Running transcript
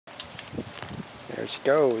There she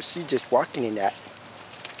goes. She's just walking in that.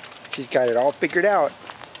 She's got it all figured out.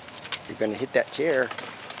 You're going to hit that chair.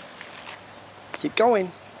 Keep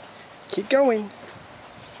going. Keep going.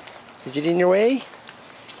 Is it in your way?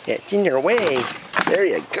 Yeah, it's in your way. There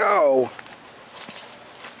you go.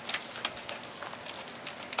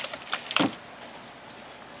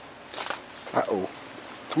 Uh-oh.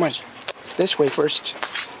 Come on. This way first.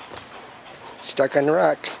 Stuck on the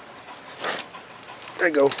rock. There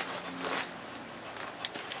you go.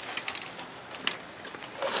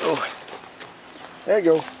 Oh. There you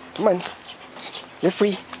go. Come on. You're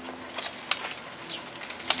free.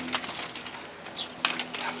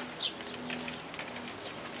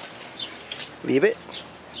 Leave it.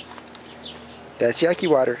 That's yucky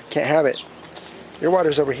water. Can't have it. Your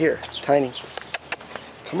water's over here. Tiny.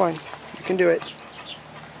 Come on. You can do it.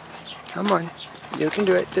 Come on. You can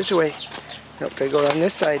do it. This way. Nope, gotta go on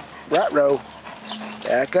this side. Rut row.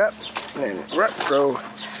 Back up. And then rut row.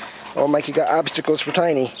 Oh, Mikey got obstacles for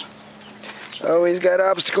Tiny. Oh, he's got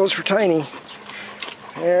obstacles for Tiny.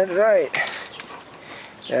 That's right.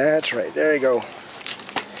 That's right. There you go.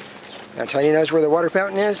 Now Tiny knows where the water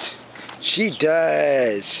fountain is. She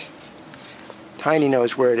does. Tiny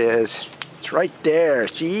knows where it is. It's right there.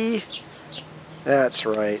 See? That's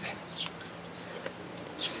right.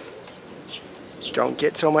 Don't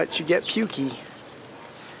get so much you get pukey.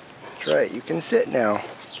 That's right. You can sit now.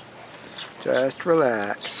 Just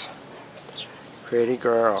relax. Pretty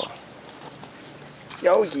girl.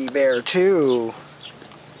 Yogi Bear too.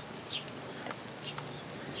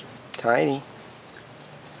 Tiny.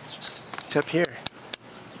 It's up here.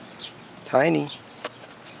 Tiny.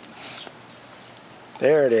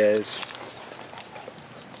 There it is.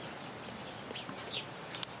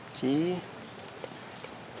 See?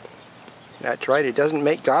 That's right, it doesn't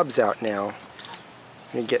make gobs out now.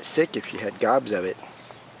 You'd get sick if you had gobs of it.